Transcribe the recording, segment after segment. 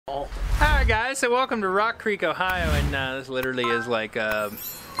Alright guys, so welcome to Rock Creek, Ohio, and this literally is like,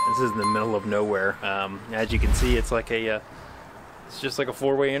 this is in the middle of nowhere. As you can see, it's like a, it's just like a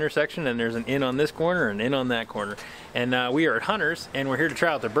four-way intersection, and there's an inn on this corner and an inn on that corner. And we are at Hunter's, and we're here to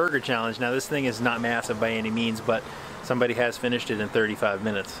try out the burger challenge. Now this thing is not massive by any means, but somebody has finished it in 35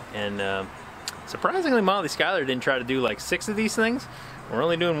 minutes. And surprisingly, Molly Schuyler didn't try to do like 6 of these things. We're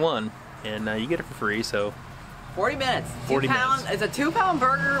only doing 1, and you get it for free, so. 40 minutes. 40 minutes. It's a 2-pound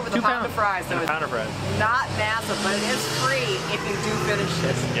burger with a pound of fries. So a pound of fries. Not massive, but it is free if you do finish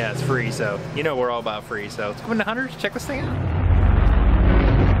it. Yeah, it's free, so you know we're all about free. So let's go into Hunter's, check this thing out.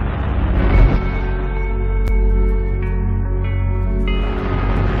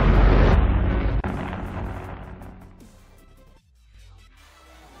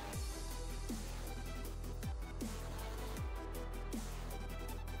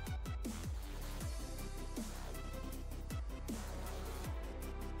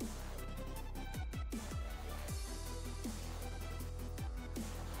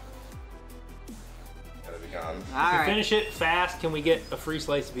 If we finish it fast, can we get a free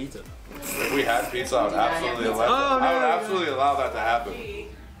slice of pizza? If we had pizza, I would absolutely allow that. I would absolutely allow that to happen.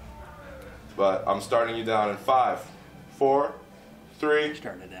 But I'm starting you down in 5, 4, 3,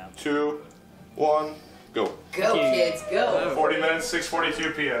 2, 1, go. Go, kids, go. 40 minutes,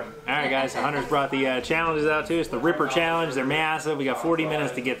 6:42 p.m. Alright guys, so Hunter's brought the challenges out to us. The Ripper Challenge, they're massive. We got 40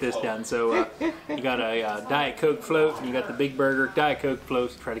 minutes to get this done. So you got a Diet Coke float, and you got the big burger, Diet Coke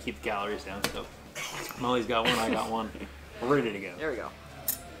float, try to keep the calories down. So Molly's got 1, I got 1. We're ready to go. There we go.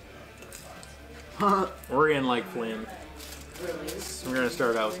 We're in like Flynn. So we're gonna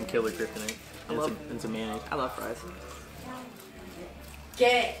start out with some killer kryptonite and some mayonnaise. I love fries.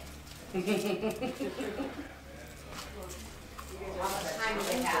 Get it. How much time do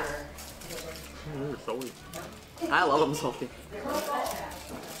they have? They're salty. I love them salty.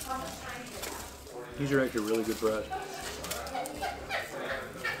 These are actually really good fries.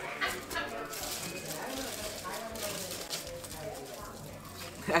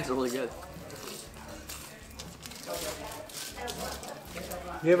 That's really good.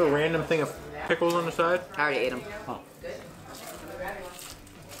 You have a random thing of pickles on the side? I already ate them. Oh.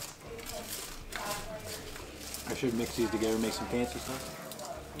 I should mix these together and make some fancy stuff.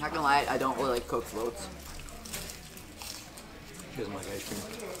 Not gonna lie, I don't really like Coke floats. She doesn't like ice cream.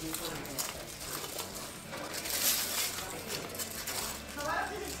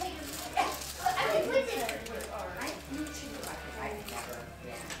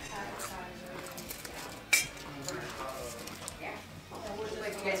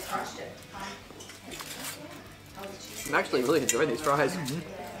 I'm actually really enjoying these fries.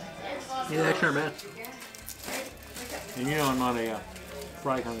 Mm-hmm. Yeah, actually not bad. And you know I'm not a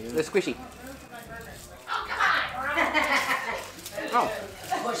fry kind of guy. They're squishy. Oh.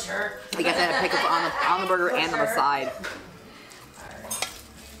 Push her. I guess I had pickles on the burger and on the side.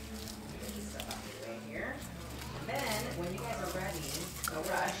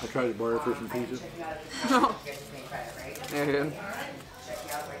 I tried to borrow for some pizza.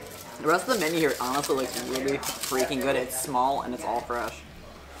 The rest of the menu here honestly looks really freaking good. It's small and it's all fresh.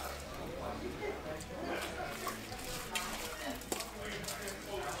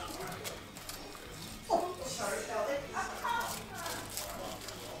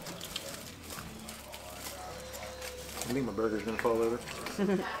 I think my burger's gonna fall over.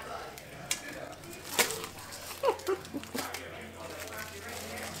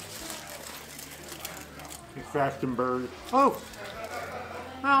 Fast and bird. Oh!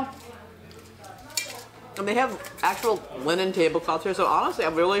 Well. And they have actual linen tablecloths here, so honestly I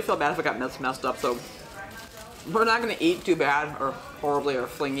really feel bad if it got messed up, so we're not gonna eat too bad or horribly or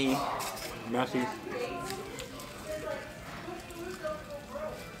flingy. Messy.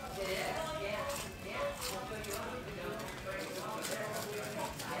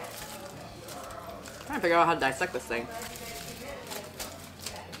 Trying to figure out how to dissect this thing.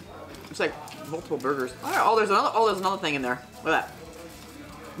 It's like multiple burgers. Oh, there's another thing in there. Look at that.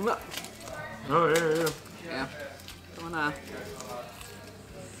 Look. Oh yeah. Yeah.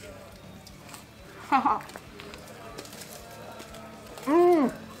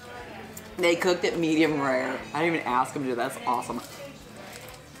 They cooked it medium rare. I didn't even ask them to do that. That's awesome.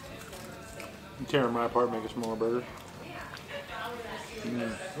 You tear them right apart, make a smaller burger.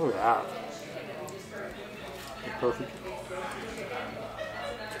 Oh yeah. That's perfect.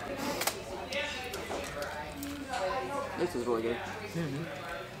 This is really good. Mm-hmm.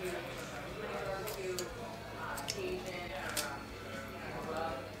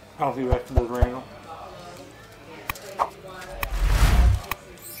 Healthy vegetables, Randall.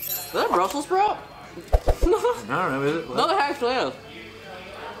 Is that a Brussels sprout? I don't know, is it? No, it actually is.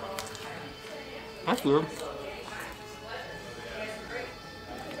 That's good.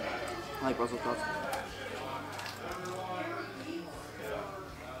 I like Brussels sprouts.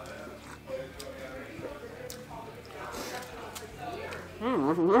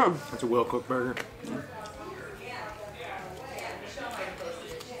 That's a well-cooked burger.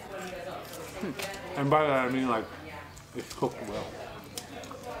 And by that I mean like it's cooked well.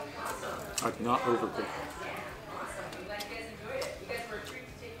 Like not overcooked.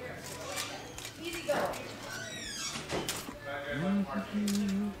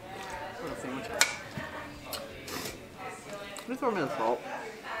 What a sandwich. Just throw me the salt.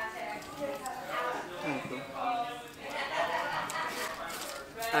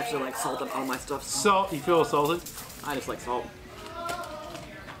 I actually like salt on all my stuff. Salt, you feel salted? I just like salt.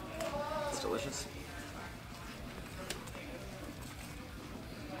 It's delicious.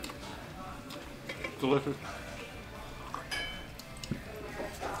 Delicious.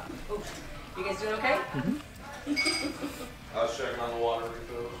 You guys doing okay? I was checking on the water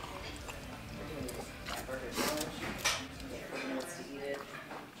refills.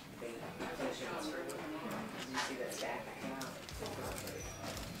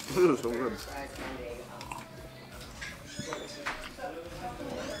 This is so good.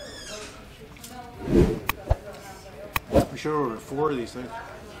 We should order 4 of these things.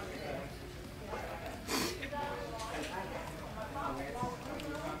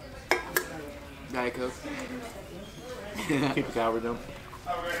 Diet Coke. Keep the calorie down.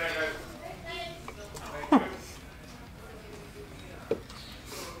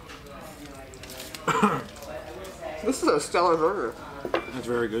 This is a stellar burger. That's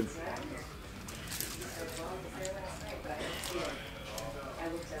very good.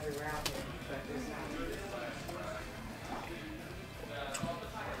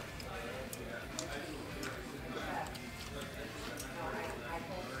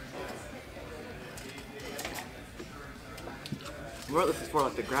 What this is for,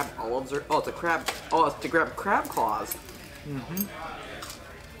 like to grab olives or it's a crab. Oh, it's to grab crab claws. Is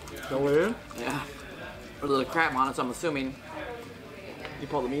that what it is? Yeah. Or there's a crab on it, so I'm assuming you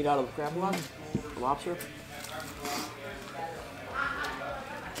pull the meat out of the crab claw, the lobster.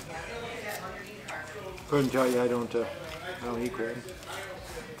 Couldn't tell you I don't eat crab.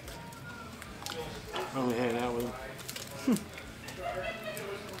 I only hang out with them.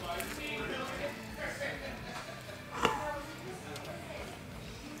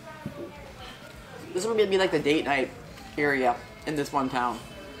 This would be like the date night area in this one town.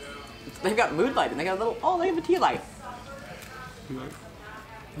 They've got mood lighting. They got a little. Oh, they have a tea light.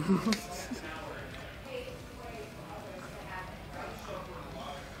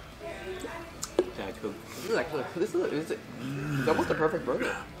 That's good. This is actually it's almost a perfect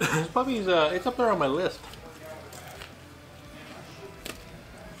burger. This puppy's it's up there on my list.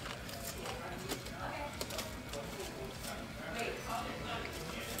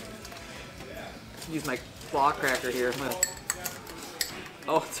 Use my claw cracker here.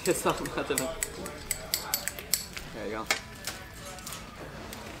 Oh, it's something that's in it. There you go.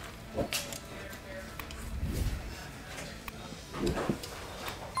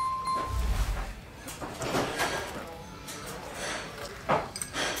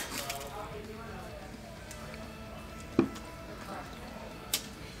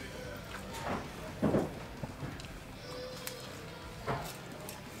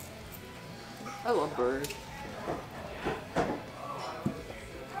 I love burgers.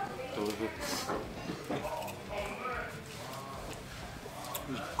 Delicious.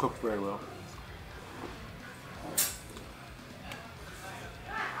 It's cooked very well.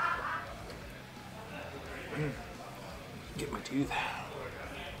 Get my tooth.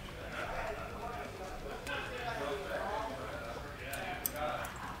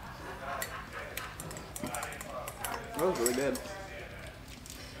 That was really good.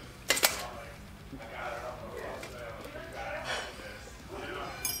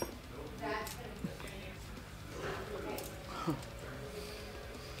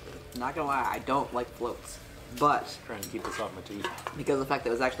 Not gonna lie, I don't like floats, but Trying to keep this off my tooth. because of the fact that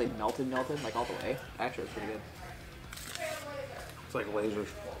it was actually melted, like all the way, actually it's pretty good. It's like lasers.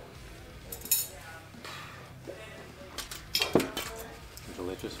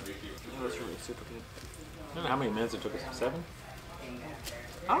 Delicious. That was really super good. I don't know how many minutes it took us. 7?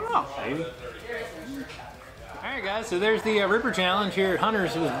 I don't know. Maybe. Alright guys, so there's the Ripper Challenge here at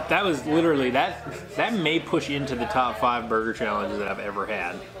Hunter's. That was literally, that may push into the top 5 burger challenges that I've ever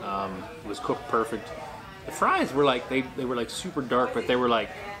had. It was cooked perfect. The fries were like, they were like super dark, but they were like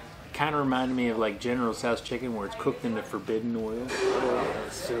kind of reminded me of like General Tso's chicken, where it's cooked in the forbidden oil. Oh,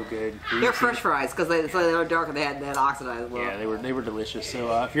 that's so good. They're Greasy. fresh fries because they were dark and they had oxidized. Well. Yeah, they were delicious.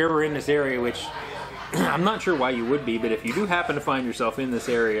 So if you're ever in this area, which I'm not sure why you would be, but if you do happen to find yourself in this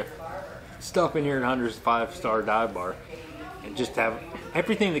area, stop in here at Hunter's 5-star dive bar and just have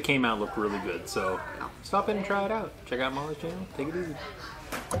everything that came out look really good. So stop in and try it out. Check out Molly's channel. Take it easy.